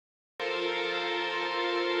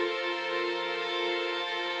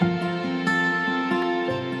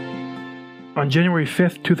On January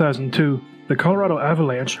 5, 2002, the Colorado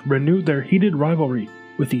Avalanche renewed their heated rivalry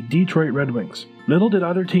with the Detroit Red Wings. Little did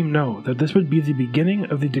either team know that this would be the beginning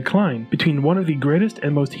of the decline between one of the greatest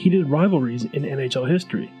and most heated rivalries in NHL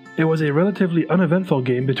history. It was a relatively uneventful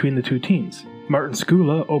game between the two teams. Martin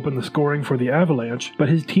Skula opened the scoring for the Avalanche, but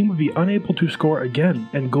his team would be unable to score again,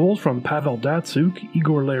 and goals from Pavel Datsyuk,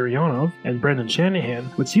 Igor Larionov, and Brendan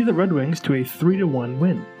Shanahan would see the Red Wings to a 3-1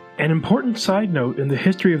 win. An important side note in the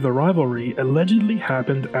history of the rivalry allegedly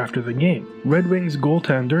happened after the game. Red Wings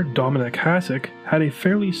goaltender Dominik Hasek had a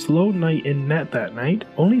fairly slow night in net that night,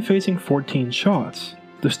 only facing 14 shots.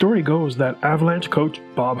 The story goes that Avalanche coach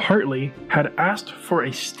Bob Hartley had asked for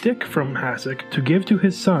a stick from Hasek to give to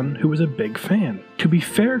his son, who was a big fan. To be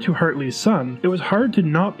fair to Hartley's son, it was hard to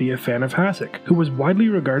not be a fan of Hasek, who was widely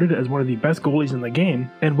regarded as one of the best goalies in the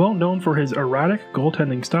game and well known for his erratic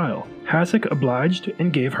goaltending style. Hasek obliged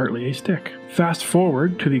and gave Hartley a stick. Fast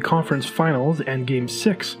forward to the conference finals and Game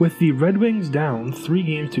 6, with the Red Wings down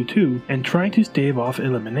 3-2 and trying to stave off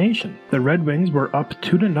elimination. The Red Wings were up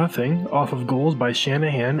 2-0 off of goals by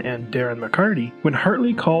Shanahan and Darren McCarty when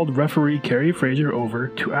Hartley called referee Kerry Fraser over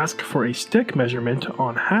to ask for a stick measurement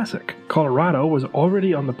on Hasek. Colorado was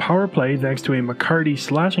already on the power play thanks to a McCarty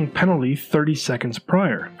slashing penalty 30 seconds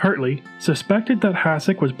prior. Hartley suspected that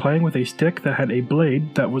Hasek was playing with a stick that had a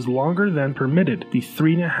blade that was longer than permitted, the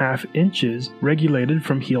 3.5 inches regulated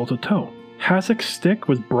from heel to toe. Hasek's stick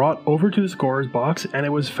was brought over to the scorer's box, and it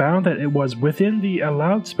was found that it was within the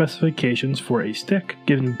allowed specifications for a stick,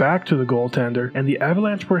 given back to the goaltender, and the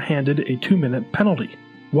Avalanche were handed a 2-minute penalty.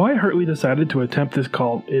 Why Hartley decided to attempt this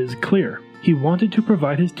call is clear. He wanted to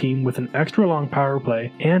provide his team with an extra long power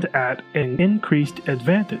play and at an increased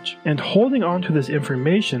advantage, and holding on to this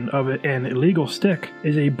information of an illegal stick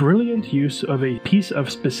is a brilliant use of a piece of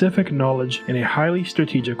specific knowledge in a highly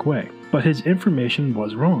strategic way. But his information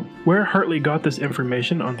was wrong. Where Hartley got this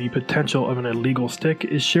information on the potential of an illegal stick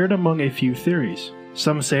is shared among a few theories.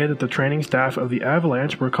 Some say that the training staff of the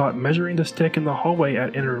Avalanche were caught measuring the stick in the hallway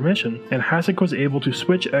at intermission, and Hasek was able to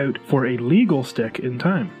switch out for a legal stick in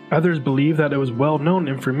time. Others believe that it was well-known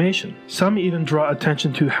information. Some even draw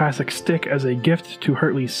attention to Hasek's stick as a gift to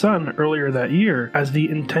Hartley's son earlier that year as the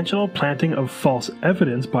intentional planting of false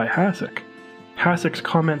evidence by Hasek. Hasek's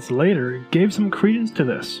comments later gave some credence to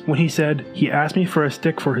this, when he said, "He asked me for a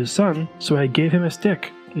stick for his son, so I gave him a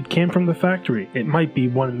stick. It came from the factory. It might be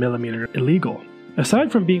 1 millimeter illegal."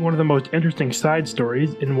 Aside from being one of the most interesting side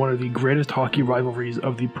stories in one of the greatest hockey rivalries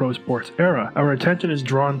of the pro sports era, our attention is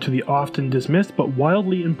drawn to the often dismissed but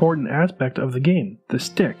wildly important aspect of the game, the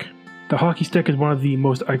stick. The hockey stick is one of the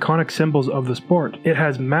most iconic symbols of the sport. It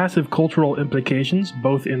has massive cultural implications,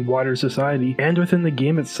 both in wider society and within the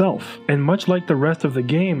game itself. And much like the rest of the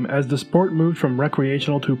game, as the sport moved from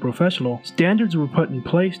recreational to professional, standards were put in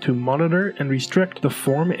place to monitor and restrict the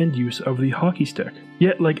form and use of the hockey stick.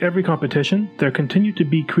 Yet, like every competition, there continued to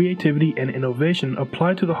be creativity and innovation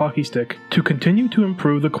applied to the hockey stick to continue to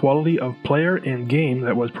improve the quality of player and game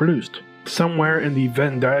that was produced. Somewhere in the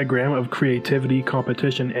Venn diagram of creativity,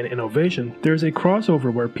 competition, and innovation, there is a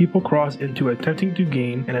crossover where people cross into attempting to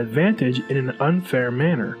gain an advantage in an unfair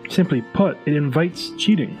manner. Simply put, it invites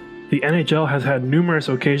cheating. The NHL has had numerous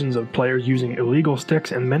occasions of players using illegal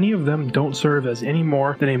sticks, and many of them don't serve as any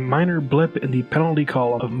more than a minor blip in the penalty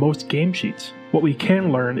column of most game sheets. What we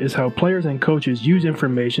can learn is how players and coaches use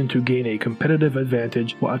information to gain a competitive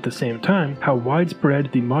advantage, while at the same time, how widespread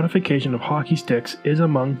the modification of hockey sticks is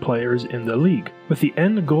among players in the league. With the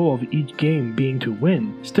end goal of each game being to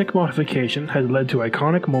win, stick modification has led to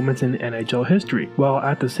iconic moments in NHL history, while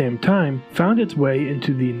at the same time found its way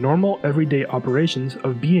into the normal everyday operations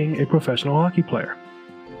of being a professional hockey player.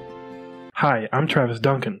 Hi, I'm Travis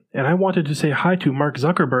Duncan, and I wanted to say hi to Mark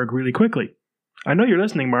Zuckerberg really quickly. I know you're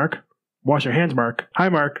listening, Mark. Wash your hands, Mark. Hi,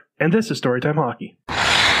 Mark. And this is Storytime Hockey.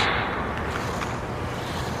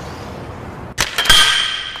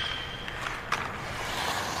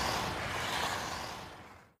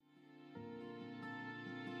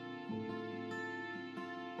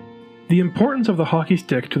 The importance of the hockey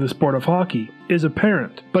stick to the sport of hockey is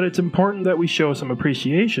apparent, but it's important that we show some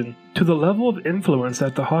appreciation to the level of influence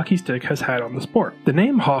that the hockey stick has had on the sport. The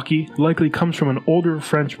name hockey likely comes from an older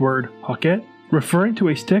French word, hoquet, referring to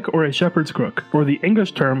a stick or a shepherd's crook, or the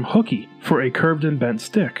English term hooky for a curved and bent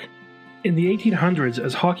stick. In the 1800s,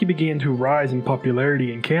 as hockey began to rise in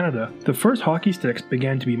popularity in Canada, the first hockey sticks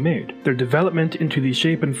began to be made. Their development into the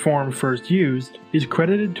shape and form first used is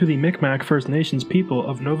credited to the Mi'kmaq First Nations people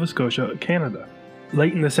of Nova Scotia, Canada.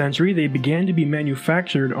 Late in the century, they began to be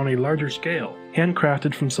manufactured on a larger scale,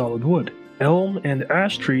 handcrafted from solid wood. elm and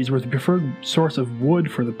ash trees were the preferred source of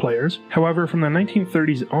wood for the players. However, from the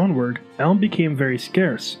 1930s onward, elm became very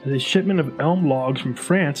scarce, as a shipment of elm logs from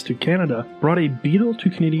France to Canada brought a beetle to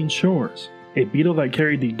Canadian shores, a beetle that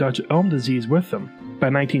carried the Dutch elm disease with them. By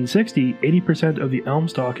 1960, 80% of the elm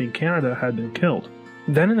stock in Canada had been killed.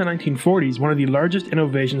 Then in the 1940s, one of the largest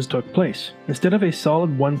innovations took place. Instead of a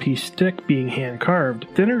solid one-piece stick being hand-carved,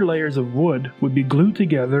 thinner layers of wood would be glued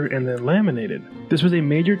together and then laminated. This was a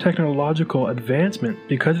major technological advancement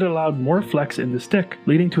because it allowed more flex in the stick,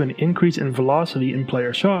 leading to an increase in velocity in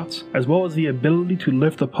player shots, as well as the ability to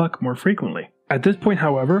lift the puck more frequently. At this point,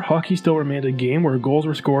 however, hockey still remained a game where goals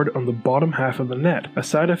were scored on the bottom half of the net, a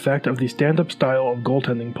side effect of the stand-up style of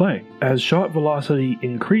goaltending play. As shot velocity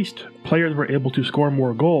increased, players were able to score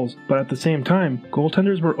more goals, but at the same time,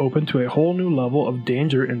 goaltenders were open to a whole new level of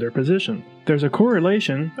danger in their position. There's a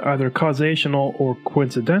correlation, either causational or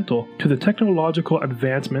coincidental, to the technological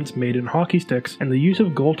advancements made in hockey sticks and the use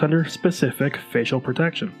of goaltender-specific facial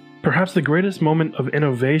protection. Perhaps the greatest moment of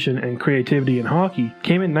innovation and creativity in hockey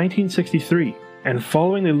came in 1963, and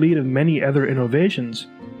following the lead of many other innovations,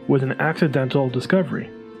 was an accidental discovery.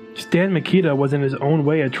 Stan Mikita was in his own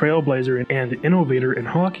way a trailblazer and innovator in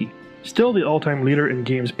hockey. Still the all-time leader in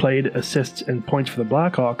games played, assists, and points for the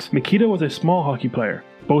Blackhawks, Mikita was a small hockey player,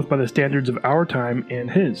 both by the standards of our time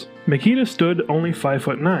and his. Mikita stood only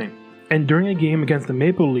 5'9", and during a game against the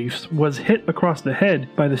Maple Leafs was hit across the head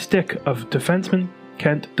by the stick of defenseman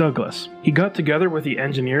Kent Douglas. He got together with the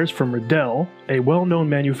engineers from Riddell, a well-known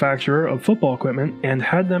manufacturer of football equipment, and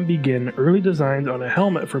had them begin early designs on a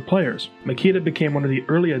helmet for players. Mikita became one of the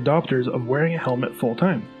early adopters of wearing a helmet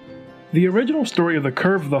full-time. The original story of the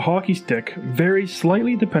curve of the hockey stick varies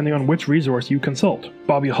slightly depending on which resource you consult.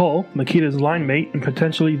 Bobby Hull, Mikita's line mate and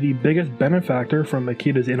potentially the biggest benefactor from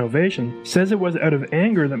Mikita's innovation, says it was out of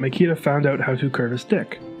anger that Mikita found out how to curve a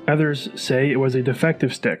stick. Others say it was a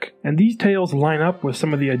defective stick, and these tales line up with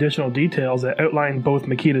some of the additional details that outline both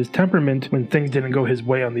Mikita's temperament when things didn't go his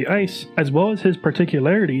way on the ice, as well as his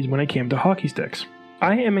particularities when it came to hockey sticks.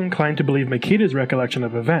 I am inclined to believe Mikita's recollection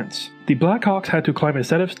of events. The Blackhawks had to climb a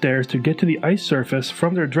set of stairs to get to the ice surface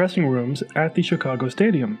from their dressing rooms at the Chicago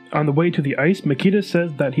Stadium. On the way to the ice, Mikita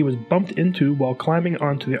says that he was bumped into while climbing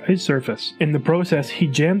onto the ice surface. In the process, he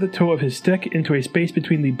jammed the toe of his stick into a space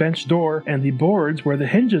between the bench door and the boards where the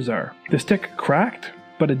hinges are. The stick cracked,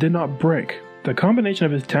 but it did not break. The combination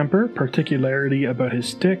of his temper, particularity about his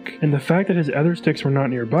stick, and the fact that his other sticks were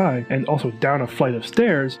not nearby, and also down a flight of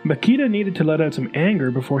stairs, Mikita needed to let out some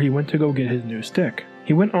anger before he went to go get his new stick.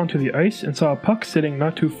 He went onto the ice and saw a puck sitting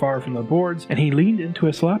not too far from the boards, and he leaned into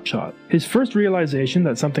a slap shot. His first realization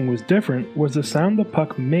that something was different was the sound the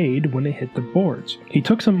puck made when it hit the boards. He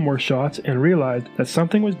took some more shots and realized that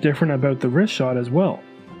something was different about the wrist shot as well.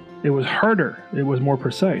 It was harder, it was more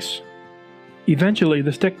precise. Eventually,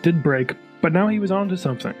 the stick did break, but now he was onto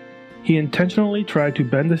something. He intentionally tried to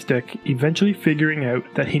bend the stick, eventually figuring out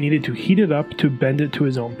that he needed to heat it up to bend it to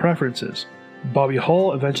his own preferences. Bobby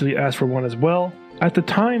Hull eventually asked for one as well. At the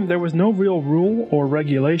time, there was no real rule or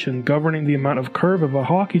regulation governing the amount of curve of a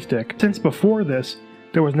hockey stick, since before this,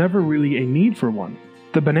 there was never really a need for one.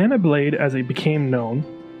 The banana blade, as it became known,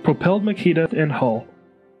 propelled Mikita and Hull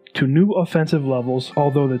to new offensive levels,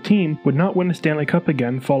 although the team would not win a Stanley Cup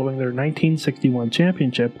again following their 1961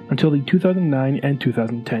 championship until the 2009 and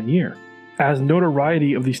 2010 year. As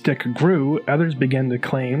notoriety of the stick grew, others began to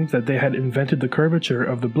claim that they had invented the curvature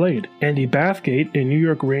of the blade. Andy Bathgate, a New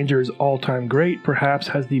York Rangers all-time great, perhaps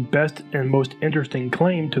has the best and most interesting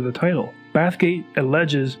claim to the title. Bathgate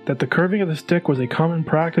alleges that the curving of the stick was a common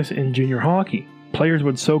practice in junior hockey. Players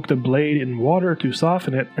would soak the blade in water to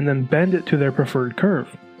soften it and then bend it to their preferred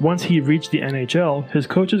curve. Once he reached the NHL, his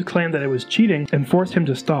coaches claimed that it was cheating and forced him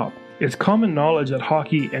to stop. It's common knowledge that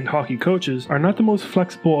hockey and hockey coaches are not the most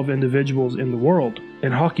flexible of individuals in the world,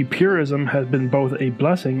 and hockey purism has been both a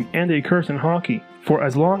blessing and a curse in hockey, for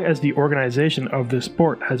as long as the organization of this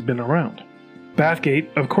sport has been around. Bathgate,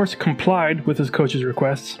 of course, complied with his coach's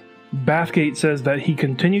requests. Bathgate says that he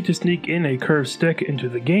continued to sneak in a curved stick into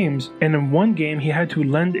the games, and in one game he had to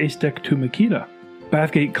lend a stick to Mikita.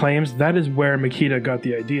 Bathgate claims that is where Mikita got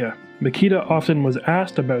the idea. Mikita often was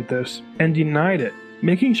asked about this and denied it,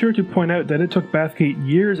 making sure to point out that it took Bathgate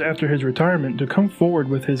years after his retirement to come forward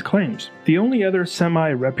with his claims. The only other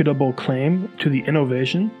semi-reputable claim to the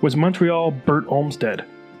innovation was Montreal Bert Olmsted,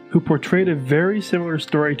 who portrayed a very similar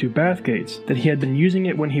story to Bathgate's, that he had been using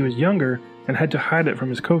it when he was younger and had to hide it from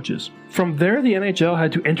his coaches. From there, the NHL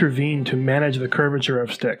had to intervene to manage the curvature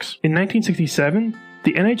of sticks. In 1967,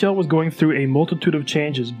 The NHL was going through a multitude of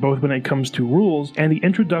changes both when it comes to rules and the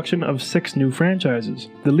introduction of 6 new franchises.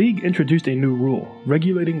 The league introduced a new rule,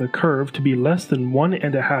 regulating the curve to be less than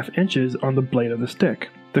 1.5 inches on the blade of the stick.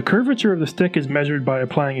 The curvature of the stick is measured by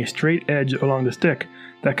applying a straight edge along the stick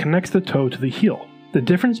that connects the toe to the heel. The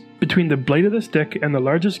difference between the blade of the stick and the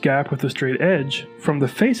largest gap with the straight edge from the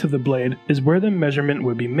face of the blade is where the measurement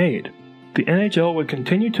would be made. The NHL would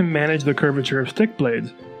continue to manage the curvature of stick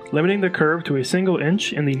blades, limiting the curve to a single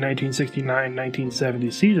inch in the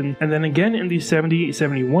 1969-1970 season, and then again in the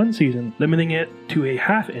 70-71 season, limiting it to a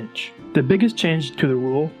half inch. The biggest change to the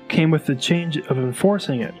rule came with the change of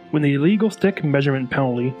enforcing it, when the illegal stick measurement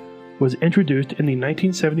penalty was introduced in the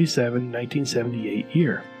 1977-1978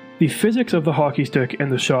 year. The physics of the hockey stick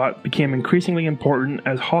and the shot became increasingly important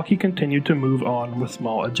as hockey continued to move on with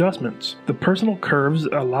small adjustments. The personal curves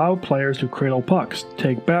allow players to cradle pucks,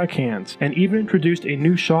 take backhands, and even introduced a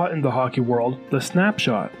new shot in the hockey world, the snap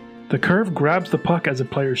shot. The curve grabs the puck as a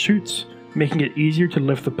player shoots, making it easier to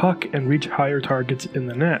lift the puck and reach higher targets in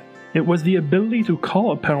the net. It was the ability to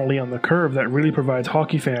call a penalty on the curve that really provides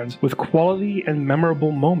hockey fans with quality and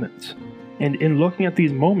memorable moments. And in looking at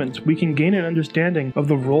these moments, we can gain an understanding of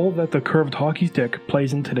the role that the curved hockey stick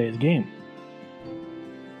plays in today's game.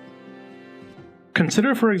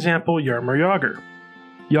 Consider, for example, Jaromir Jagr.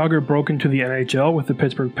 Jagr broke into the NHL with the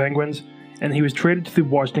Pittsburgh Penguins, and he was traded to the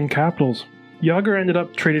Washington Capitals. Jagr ended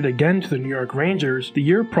up traded again to the New York Rangers the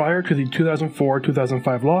year prior to the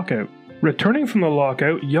 2004-2005 lockout. Returning from the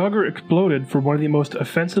lockout, Jagr exploded for one of the most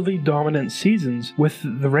offensively dominant seasons with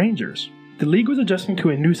the Rangers. The league was adjusting to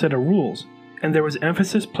a new set of rules, and there was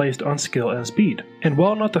emphasis placed on skill and speed. And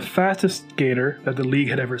while not the fastest skater that the league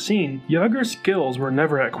had ever seen, Jagr's skills were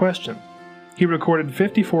never at question. He recorded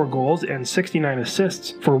 54 goals and 69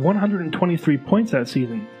 assists for 123 points that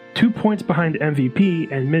season, 2 points behind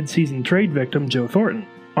MVP and mid-season trade victim Joe Thornton.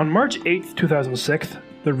 On March 8, 2006,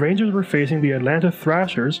 the Rangers were facing the Atlanta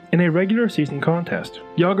Thrashers in a regular season contest.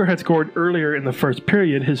 Jagr had scored earlier in the first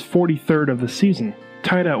period, his 43rd of the season.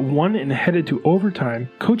 Tied at 1 and headed to overtime,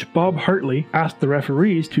 Coach Bob Hartley asked the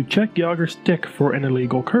referees to check Jagr's stick for an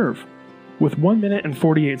illegal curve. With 1 minute and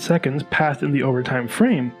 48 seconds passed in the overtime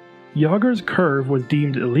frame, Jagr's curve was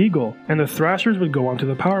deemed illegal and the Thrashers would go on to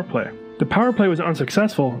the power play. The power play was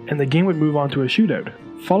unsuccessful and the game would move on to a shootout.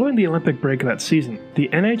 Following the Olympic break that season, the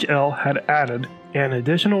NHL had added an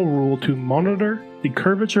additional rule to monitor the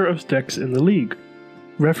curvature of sticks in the league.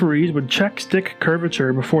 Referees would check stick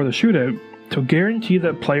curvature before the shootout to guarantee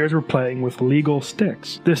that players were playing with legal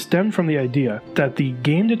sticks. This stemmed from the idea that the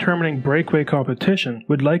game-determining breakaway competition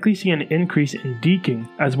would likely see an increase in deking,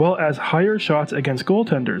 as well as higher shots against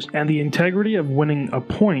goaltenders, and the integrity of winning a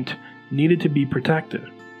point needed to be protected.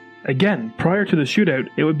 Again, prior to the shootout,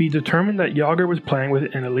 it would be determined that Jagr was playing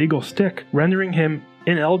with an illegal stick, rendering him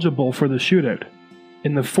ineligible for the shootout.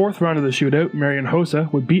 In the 4th round of the shootout, Marian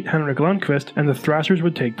Hossa would beat Henrik Lundqvist and the Thrashers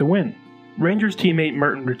would take the win. Rangers teammate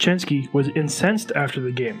Martin Rucinski was incensed after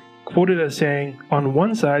the game, quoted as saying, "On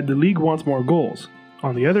one side, the league wants more goals.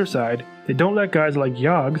 On the other side, they don't let guys like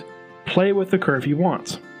Jags play with the curve he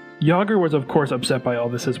wants." Jagr was of course upset by all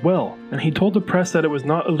this as well, and he told the press that it was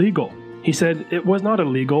not illegal. He said, "It was not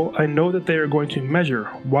illegal. I know that they are going to measure.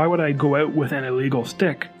 Why would I go out with an illegal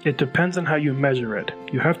stick? It depends on how you measure it.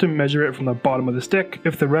 You have to measure it from the bottom of the stick.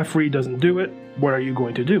 If the referee doesn't do it, what are you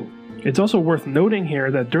going to do?" It's also worth noting here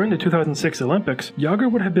that during the 2006 Olympics,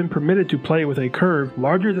 Jagr would have been permitted to play with a curve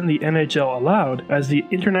larger than the NHL allowed, as the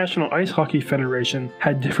International Ice Hockey Federation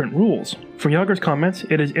had different rules. From Jagr's comments,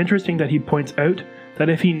 it is interesting that he points out that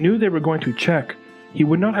if he knew they were going to check, he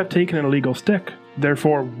would not have taken an illegal stick.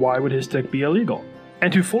 Therefore, why would his stick be illegal?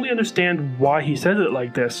 And to fully understand why he says it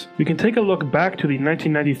like this, we can take a look back to the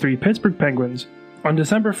 1993 Pittsburgh Penguins. On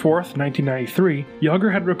December 4th, 1993,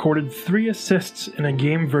 Jagr had recorded 3 assists in a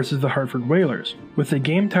game versus the Hartford Whalers. With the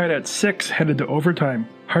game tied at 6 headed to overtime,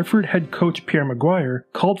 Hartford head coach Pierre McLlwain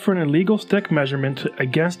called for an illegal stick measurement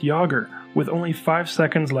against Jagr with only 5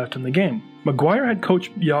 seconds left in the game. McLlwain had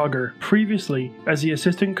coached Jagr previously as the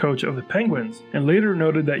assistant coach of the Penguins, and later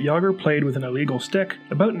noted that Jagr played with an illegal stick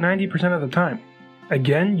about 90% of the time.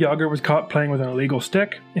 Again, Jagr was caught playing with an illegal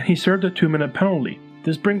stick, and he served a 2-minute penalty.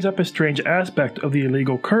 This brings up a strange aspect of the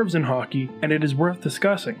illegal curves in hockey, and it is worth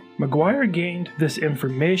discussing. McLlwain gained this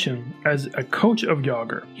information as a coach of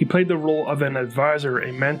Jagr. He played the role of an advisor,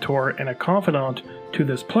 a mentor, and a confidant to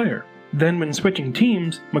this player. Then when switching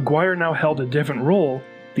teams, McLlwain now held a different role,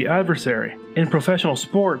 the adversary. In professional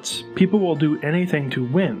sports, people will do anything to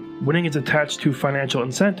win. Winning is attached to financial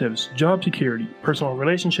incentives, job security, personal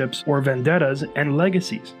relationships, or vendettas and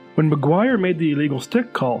legacies. When McLlwain made the illegal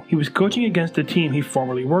stick call, he was coaching against a team he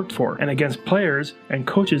formerly worked for, and against players and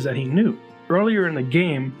coaches that he knew. Earlier in the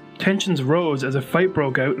game, tensions rose as a fight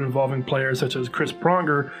broke out involving players such as Chris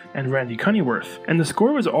Pronger and Randy Cunneyworth, and the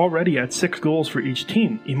score was already at 6 goals for each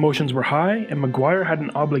team. Emotions were high, and McLlwain had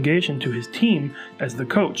an obligation to his team as the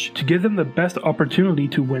coach to give them the best opportunity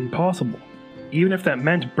to win possible, even if that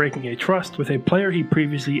meant breaking a trust with a player he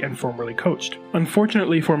previously and formerly coached.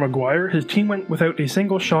 Unfortunately for McLlwain, his team went without a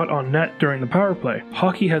single shot on net during the power play.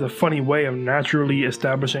 Hockey has a funny way of naturally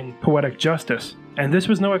establishing poetic justice, and this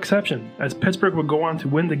was no exception, as Pittsburgh would go on to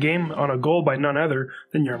win the game on a goal by none other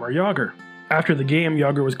than Jaromir Jagr. After the game,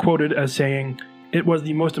 Jagr was quoted as saying, "It was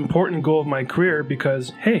the most important goal of my career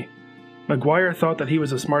because, hey, McLlwain thought that he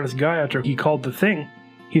was the smartest guy after he called the thing.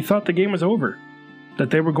 He thought the game was over, that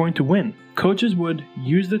they were going to win." Coaches would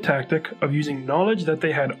use the tactic of using knowledge that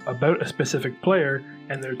they had about a specific player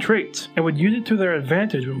and their traits, and would use it to their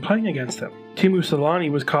advantage when playing against them. Teemu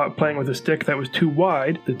Selanne was caught playing with a stick that was too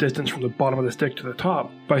wide, the distance from the bottom of the stick to the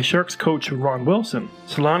top, by Sharks coach Ron Wilson.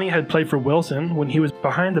 Selanne had played for Wilson when he was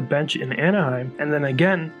behind the bench in Anaheim, and then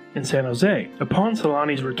again in San Jose. Upon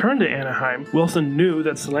Selanne's return to Anaheim, Wilson knew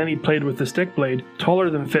that Selanne played with the stick blade taller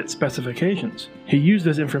than fit specifications. He used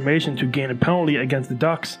this information to gain a penalty against the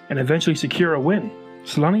Ducks and eventually secure a win.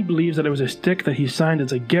 Selanne believes that it was a stick that he signed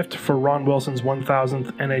as a gift for Ron Wilson's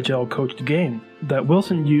 1000th NHL coached game, that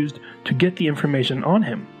Wilson used to get the information on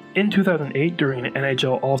him. In 2008, during an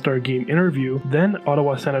NHL All-Star Game interview, then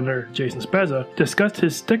Ottawa Senator Jason Spezza discussed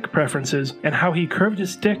his stick preferences and how he curved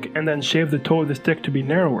his stick and then shaved the toe of the stick to be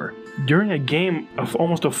narrower. During a game of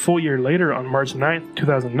almost a full year later on March 9,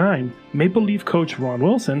 2009, Maple Leaf coach Ron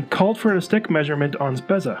Wilson called for a stick measurement on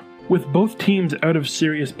Spezza. With both teams out of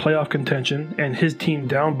serious playoff contention and his team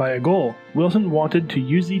down by a goal, Wilson wanted to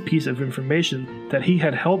use the piece of information that he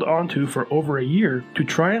had held onto for over a year to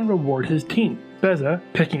try and reward his team. Spezza,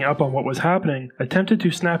 picking up on what was happening, attempted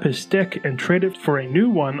to snap his stick and trade it for a new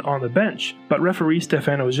one on the bench, but referee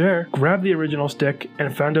Stéphane Auger grabbed the original stick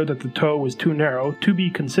and found out that the toe was too narrow to be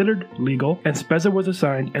considered legal, and Spezza was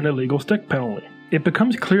assigned an illegal stick penalty. It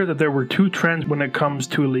becomes clear that there were two trends when it comes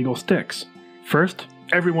to illegal sticks. First,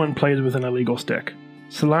 everyone plays with an illegal stick.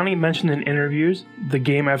 Selanne mentioned in interviews, the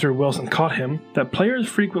game after Wilson caught him, that players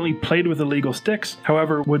frequently played with illegal sticks,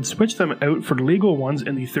 however would switch them out for legal ones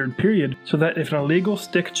in the third period, so that if an illegal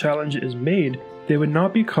stick challenge is made, they would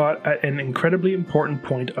not be caught at an incredibly important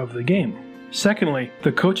point of the game. Secondly,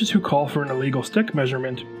 the coaches who call for an illegal stick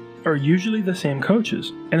measurement are usually the same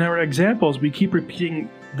coaches. In our examples, we keep repeating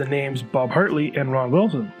the names Bob Hartley and Ron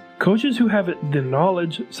Wilson. Coaches who have the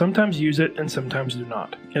knowledge sometimes use it and sometimes do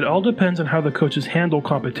not. It all depends on how the coaches handle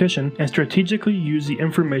competition and strategically use the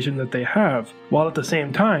information that they have, while at the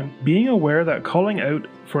same time being aware that calling out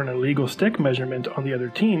for an illegal stick measurement on the other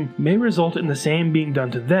team may result in the same being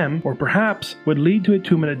done to them, or perhaps would lead to a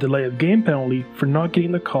 2-minute delay of game penalty for not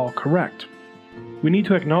getting the call correct. We need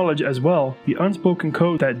to acknowledge as well the unspoken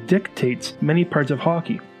code that dictates many parts of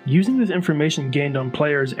hockey. Using this information gained on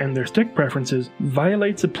players and their stick preferences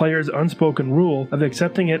violates the player's unspoken rule of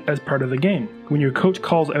accepting it as part of the game. When your coach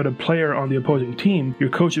calls out a player on the opposing team, your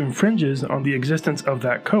coach infringes on the existence of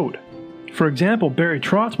that code. For example, Barry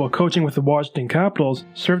Trotz, while coaching with the Washington Capitals,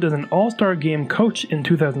 served as an All-Star Game coach in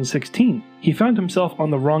 2016. He found himself on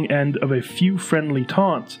the wrong end of a few friendly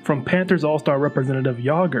taunts from Panthers All-Star representative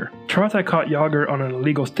Jagr. Trotz had caught Jagr on an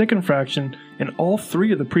illegal stick infraction in all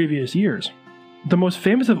 3 of the previous years. The most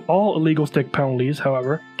famous of all illegal stick penalties,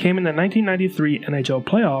 however, came in the 1993 NHL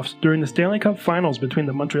playoffs during the Stanley Cup Finals between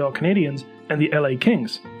the Montreal Canadiens and the LA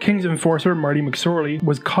Kings. Kings enforcer Marty McSorley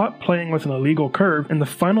was caught playing with an illegal curve in the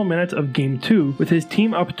final minutes of Game 2 with his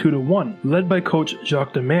team up 2-1. Led by coach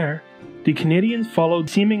Jacques Demers, the Canadiens followed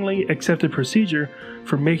seemingly accepted procedure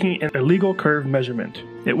for making an illegal curve measurement.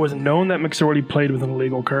 It was known that McSorley played with an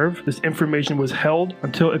illegal curve. This information was held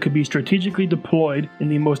until it could be strategically deployed in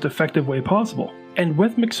the most effective way possible. And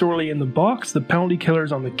with McSorley in the box, the penalty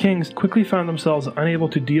killers on the Kings quickly found themselves unable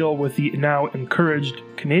to deal with the now encouraged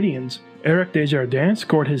Canadiens. Eric Desjardins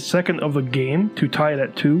scored his second of the game to tie it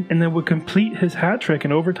at 2, and then would complete his hat trick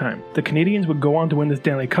in overtime. The Canadiens would go on to win the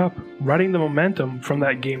Stanley Cup, riding the momentum from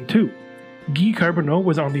that game too. Guy Carbonneau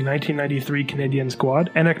was on the 1993 Canadian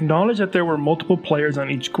squad and acknowledged that there were multiple players on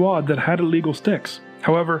each squad that had illegal sticks.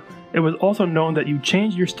 However, it was also known that you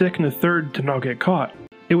changed your stick in the third to not get caught.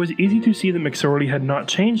 It was easy to see that McSorley had not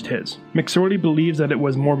changed his. McSorley believes that it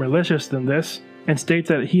was more malicious than this, and states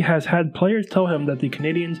that he has had players tell him that the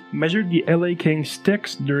Canadiens measured the LA Kings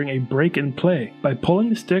sticks during a break in play by pulling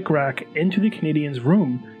the stick rack into the Canadiens'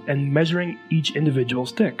 room and measuring each individual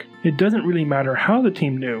stick. It doesn't really matter how the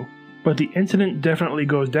team knew, but the incident definitely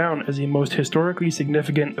goes down as the most historically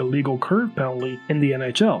significant illegal curve penalty in the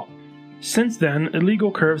NHL. Since then,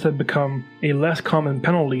 illegal curves have become a less common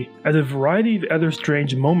penalty, as a variety of other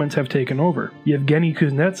strange moments have taken over. Yevgeny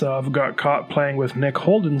Kuznetsov got caught playing with Nick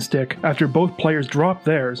Holden's stick after both players dropped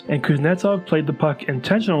theirs, and Kuznetsov played the puck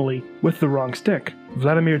intentionally with the wrong stick.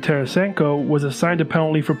 Vladimir Tarasenko was assigned a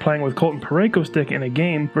penalty for playing with Colton Parayko's stick in a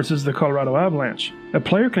game versus the Colorado Avalanche. A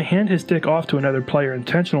player can hand his stick off to another player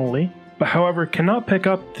intentionally, but however cannot pick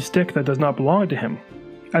up the stick that does not belong to him.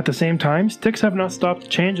 At the same time, sticks have not stopped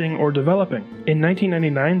changing or developing. In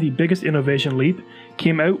 1999, the biggest innovation leap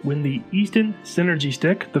came out when the Easton Synergy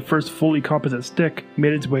stick, the first fully composite stick,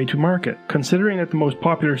 made its way to market. Considering that the most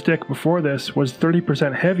popular stick before this was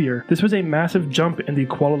 30% heavier, this was a massive jump in the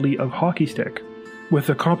quality of hockey stick. With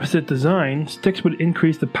the composite design, sticks would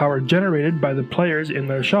increase the power generated by the players in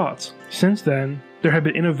their shots. Since then, there have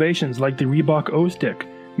been innovations like the Reebok O-stick,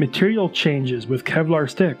 material changes with Kevlar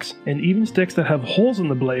sticks, and even sticks that have holes in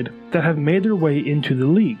the blade that have made their way into the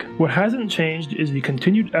league. What hasn't changed is the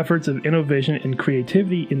continued efforts of innovation and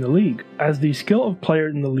creativity in the league. As the skill of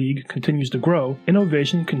players in the league continues to grow,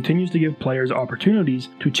 innovation continues to give players opportunities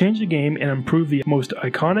to change the game and improve the most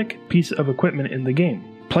iconic piece of equipment in the game.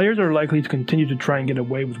 Players are likely to continue to try and get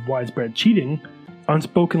away with widespread cheating,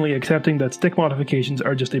 unspokenly accepting that stick modifications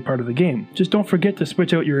are just a part of the game. Just don't forget to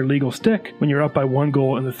switch out your illegal stick when you're up by 1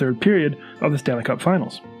 goal in the third period of the Stanley Cup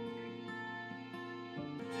Finals.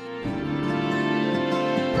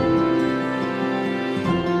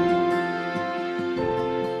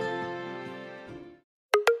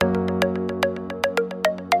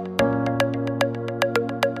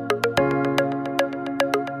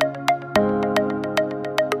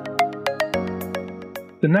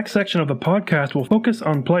 The next section of the podcast will focus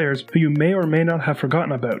on players who you may or may not have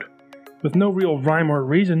forgotten about. With no real rhyme or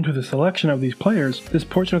reason to the selection of these players, this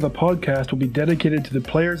portion of the podcast will be dedicated to the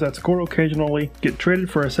players that score occasionally, get traded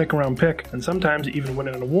for a second-round pick, and sometimes even win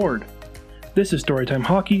an award. This is Storytime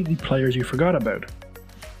Hockey, the players you forgot about.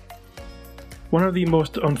 One of the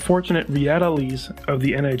most unfortunate realities of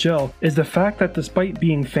the NHL is the fact that despite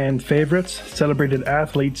being fan favorites, celebrated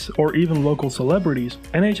athletes, or even local celebrities,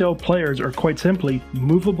 NHL players are quite simply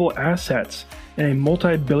movable assets in a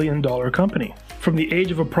multi-billion-dollar company. From the age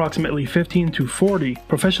of approximately 15 to 40,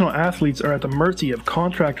 professional athletes are at the mercy of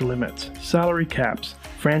contract limits, salary caps,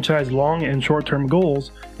 franchise long and short-term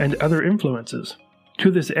goals, and other influences.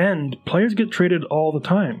 To this end, players get traded all the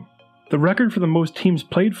time. The record for the most teams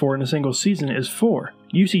played for in a single season is 4.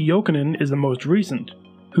 Jussi Jokinen is the most recent,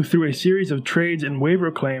 who through a series of trades and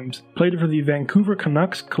waiver claims played for the Vancouver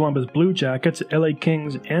Canucks, Columbus Blue Jackets, LA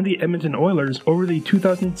Kings, and the Edmonton Oilers over the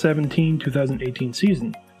 2017-2018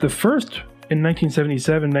 season. The first, in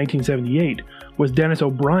 1977-1978, was Dennis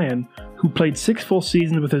O'Brien, who played 6 full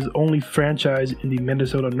seasons with his only franchise in the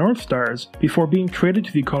Minnesota North Stars before being traded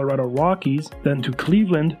to the Colorado Rockies, then to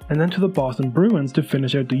Cleveland, and then to the Boston Bruins to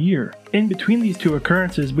finish out the year. In between these two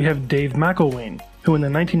occurrences, we have Dave McLlwain, who in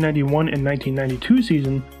the 1991 and 1992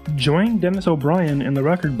 season joined Dennis O'Brien in the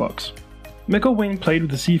record books. McLlwain played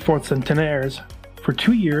with the Seaforth Centenaires for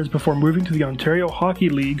 2 years before moving to the Ontario Hockey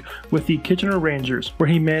League with the Kitchener Rangers, where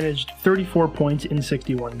he managed 34 points in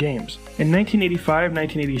 61 games. In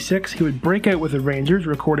 1985-1986, he would break out with the Rangers,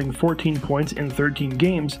 recording 14 points in 13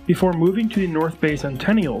 games before moving to the North Bay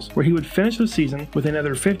Centennials, where he would finish the season with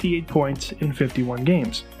another 58 points in 51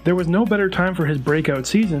 games. There was no better time for his breakout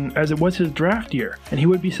season, as it was his draft year, and he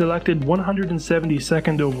would be selected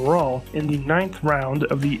 172nd overall in the 9th round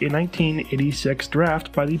of the 1986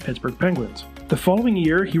 draft by the Pittsburgh Penguins. The following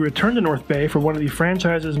year, he returned to North Bay for one of the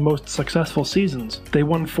franchise's most successful seasons. They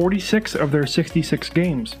won 46 of their 66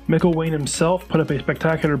 games. McLlwain himself put up a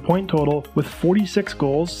spectacular point total with 46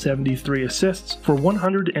 goals, 73 assists for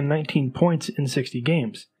 119 points in 60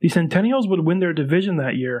 games. The Centennials would win their division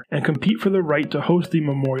that year and compete for the right to host the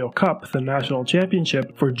Memorial Cup, the national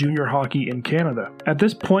championship for junior hockey in Canada. At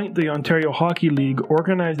this point, the Ontario Hockey League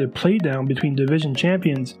organized a playdown between division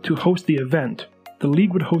champions to host the event. The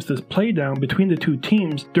league would host this playdown between the two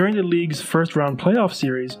teams during the league's first-round playoff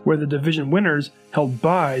series, where the division winners held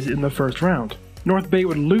byes in the first round. North Bay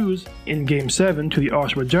would lose in Game 7 to the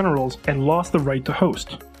Oshawa Generals and lost the right to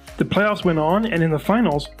host. The playoffs went on, and in the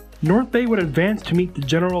finals, North Bay would advance to meet the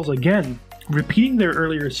Generals again, repeating their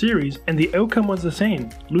earlier series, and the outcome was the same,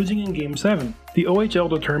 losing in Game 7. The OHL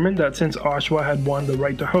determined that since Oshawa had won the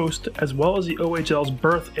right to host, as well as the OHL's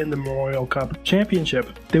berth in the Memorial Cup Championship,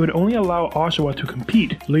 they would only allow Oshawa to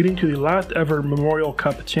compete, leading to the last ever Memorial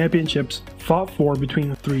Cup Championships fought for between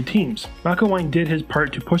the 3 teams. McLlwain did his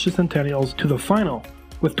part to push the Centennials to the final,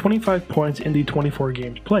 with 25 points in the 24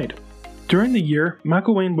 games played. During the year,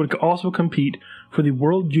 McLlwain would also compete for the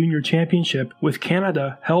World Junior Championship with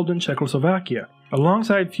Canada held in Czechoslovakia.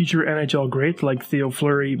 Alongside future NHL greats like Theo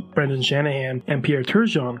Fleury, Brendan Shanahan, and Pierre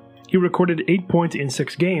Turgeon, he recorded 8 points in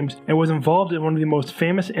 6 games and was involved in one of the most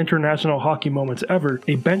famous international hockey moments ever,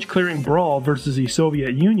 a bench-clearing brawl versus the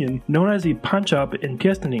Soviet Union known as the Punch-Up in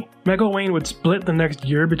Piestany. McLlwain would split the next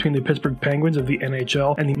year between the Pittsburgh Penguins of the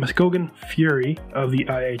NHL and the Muskegon Fury of the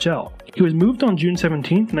IHL. He was moved on June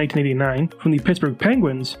 17, 1989, from the Pittsburgh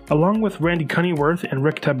Penguins, along with Randy Cunneyworth and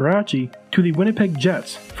Rick Tabaracci, to the Winnipeg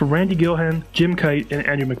Jets for Randy Gilhan, Jim Kite, and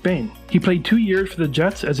Andrew McBain. He played 2 years for the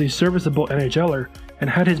Jets as a serviceable NHLer, and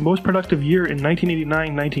had his most productive year in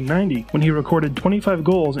 1989-1990 when he recorded 25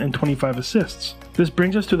 goals and 25 assists. This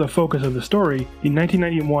brings us to the focus of the story, the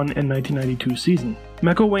 1991 and 1992 season.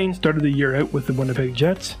 McLlwain started the year out with the Winnipeg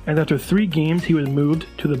Jets, and after 3 games he was moved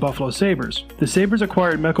to the Buffalo Sabres. The Sabres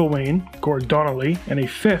acquired McLlwain, Gord Donnelly, and a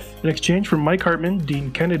 5th in exchange for Mike Hartman, Dean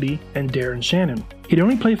Kennedy, and Darren Shannon. He'd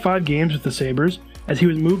only played 5 games with the Sabres, as he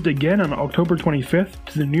was moved again on October 25th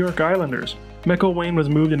to the New York Islanders. McLlwain was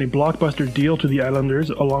moved in a blockbuster deal to the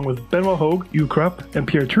Islanders along with Benoit Hogue, Hugh Krupp, and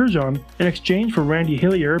Pierre Turgeon in exchange for Randy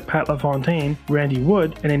Hillier, Pat LaFontaine, Randy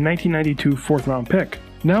Wood, and a 1992 4th-round pick.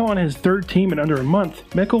 Now on his 3rd team in under a month,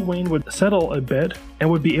 McLlwain would settle a bit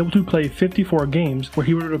and would be able to play 54 games where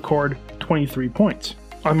he would record 23 points.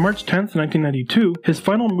 On March 10, 1992, his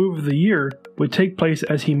final move of the year would take place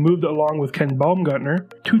as he moved along with Ken Baumgartner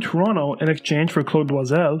to Toronto in exchange for Claude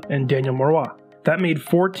Loiselle and Daniel Marois. That made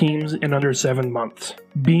 4 teams in under 7 months.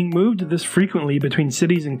 Being moved this frequently between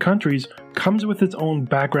cities and countries comes with its own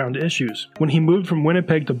background issues. When he moved from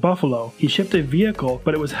Winnipeg to Buffalo, he shipped a vehicle,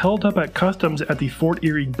 but it was held up at customs at the Fort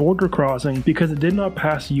Erie border crossing because it did not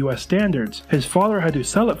pass US standards. His father had to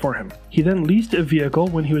sell it for him. He then leased a vehicle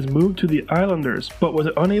when he was moved to the Islanders, but was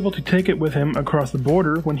unable to take it with him across the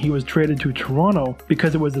border when he was traded to Toronto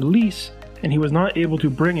because it was a lease, and he was not able to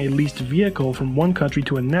bring a leased vehicle from one country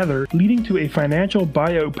to another, leading to a financial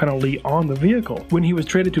buyout penalty on the vehicle. When he was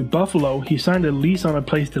traded to Buffalo, he signed a lease on a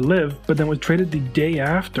place to live, but then was traded the day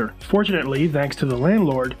after. Fortunately, thanks to the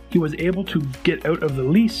landlord, he was able to get out of the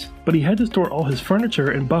lease, but he had to store all his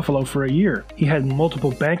furniture in Buffalo for a year. He had multiple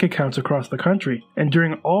bank accounts across the country, and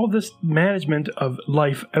during all this management of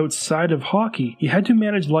life outside of hockey, he had to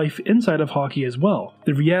manage life inside of hockey as well.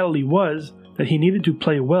 The reality was that he needed to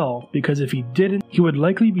play well, because if he didn't, he would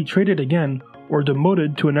likely be traded again or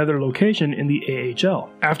demoted to another location in the AHL.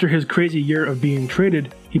 After his crazy year of being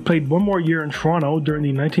traded, he played 1 more year in Toronto during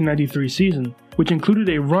the 1993 season, which included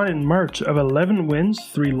a run in March of 11 wins,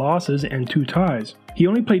 3 losses, and 2 ties. He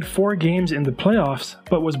only played 4 games in the playoffs,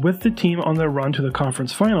 but was with the team on their run to the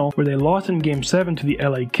conference final, where they lost in Game 7 to the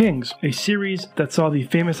LA Kings, a series that saw the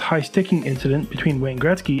famous high-sticking incident between Wayne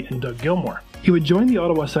Gretzky and Doug Gilmour. He would join the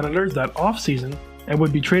Ottawa Senators that off-season and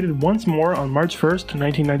would be traded once more on March 1st,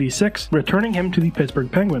 1996, returning him to the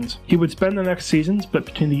Pittsburgh Penguins. He would spend the next season split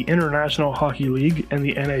between the International Hockey League and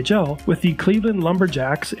the NHL with the Cleveland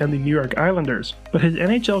Lumberjacks and the New York Islanders, but his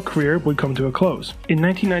NHL career would come to a close. In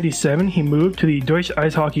 1997, he moved to the Deutsche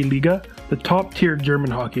Eishockey Liga, the top-tier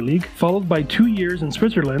German hockey league, followed by 2 years in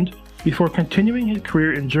Switzerland, before continuing his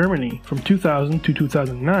career in Germany from 2000 to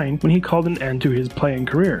 2009 when he called an end to his playing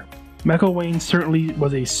career. McLlwain certainly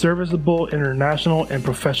was a serviceable international and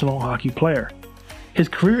professional hockey player. His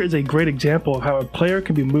career is a great example of how a player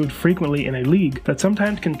can be moved frequently in a league that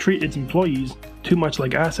sometimes can treat its employees too much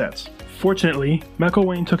like assets. Fortunately,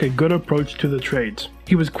 McLlwain took a good approach to the trades.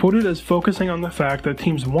 He was quoted as focusing on the fact that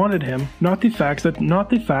teams wanted him, not the fact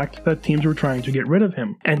that teams were trying to get rid of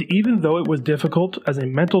him. And even though it was difficult as a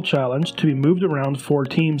mental challenge to be moved around 4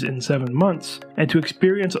 teams in 7 months, and to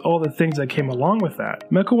experience all the things that came along with that,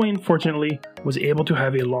 McLlwain fortunately was able to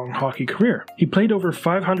have a long hockey career. He played over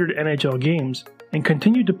 500 NHL games and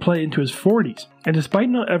continued to play into his 40s, and despite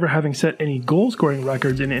not ever having set any goal-scoring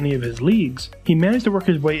records in any of his leagues, he managed to work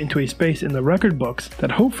his way into a space in the record books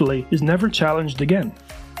that hopefully is never challenged again.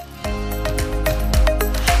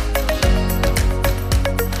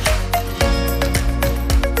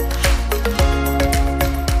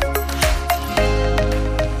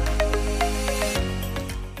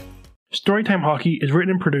 Storytime Hockey is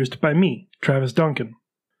written and produced by me, Travis Duncan.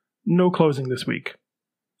 No closing this week.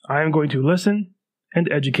 I am going to listen and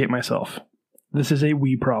educate myself. This is a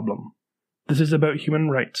we problem. This is about human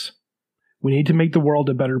rights. We need to make the world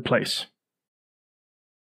a better place.